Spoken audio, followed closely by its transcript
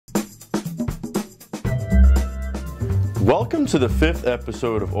Welcome to the 5th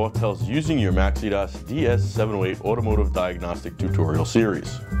episode of Autel's Using Your MaxiDAS DS708 Automotive Diagnostic tutorial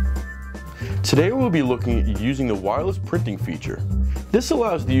series. Today we'll be looking at using the wireless printing feature. This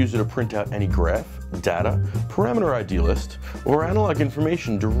allows the user to print out any graph, data, parameter ID list, or analog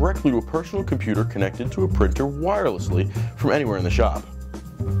information directly to a personal computer connected to a printer wirelessly from anywhere in the shop.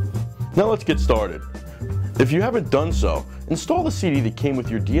 Now let's get started. If you haven't done so, install the CD that came with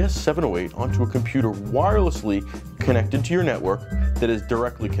your DS708 onto a computer wirelessly connected to your network that is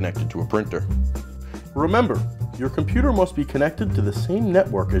directly connected to a printer. Remember, your computer must be connected to the same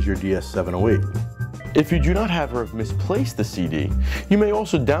network as your DS708. If you do not have or have misplaced the CD, you may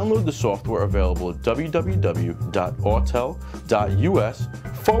also download the software available at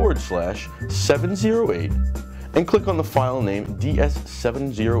www.autel.us/708 and click on the file name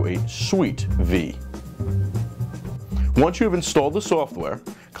DS708 Suite V. Once you have installed the software,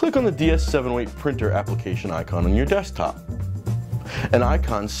 click on the DS708 printer application icon on your desktop. An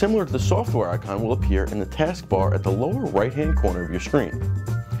icon similar to the software icon will appear in the taskbar at the lower right-hand corner of your screen.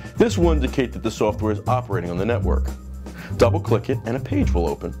 This will indicate that the software is operating on the network. Double-click it and a page will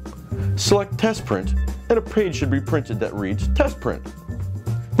open. Select Test Print and a page should be printed that reads Test Print.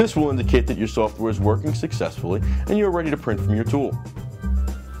 This will indicate that your software is working successfully and you are ready to print from your tool.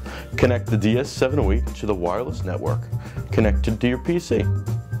 Connect the DS708 to the wireless network connected to your PC.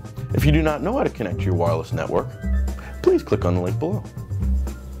 If you do not know how to connect to your wireless network, please click on the link below.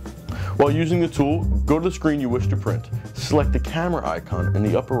 While using the tool, go to the screen you wish to print. Select the camera icon in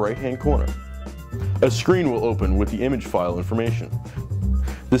the upper right-hand corner. A screen will open with the image file information.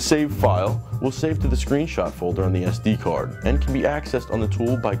 The saved file will save to the screenshot folder on the SD card and can be accessed on the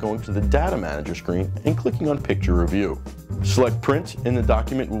tool by going to the Data Manager screen and clicking on Picture Review. Select Print and the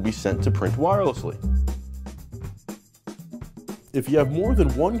document will be sent to print wirelessly. If you have more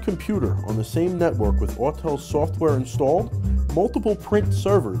than one computer on the same network with Autel's software installed, multiple print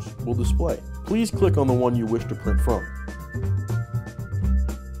servers will display. Please click on the one you wish to print from.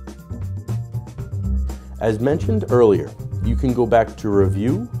 As mentioned earlier, you can go back to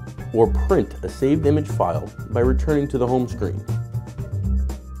Review or print a saved image file by returning to the home screen.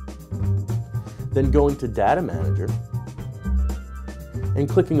 Then going to Data Manager and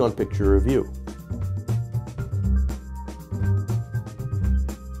clicking on Picture Review.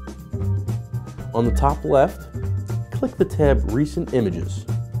 On the top left, click the tab Recent Images.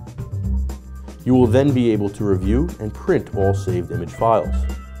 You will then be able to review and print all saved image files.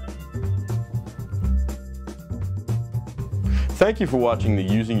 Thank you for watching the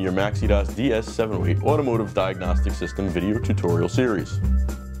Using Your MaxiDAS DS708 Automotive Diagnostic System video tutorial series.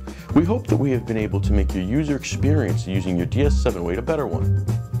 We hope that we have been able to make your user experience using your DS708 a better one.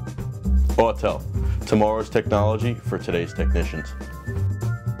 Autel, tomorrow's technology for today's technicians.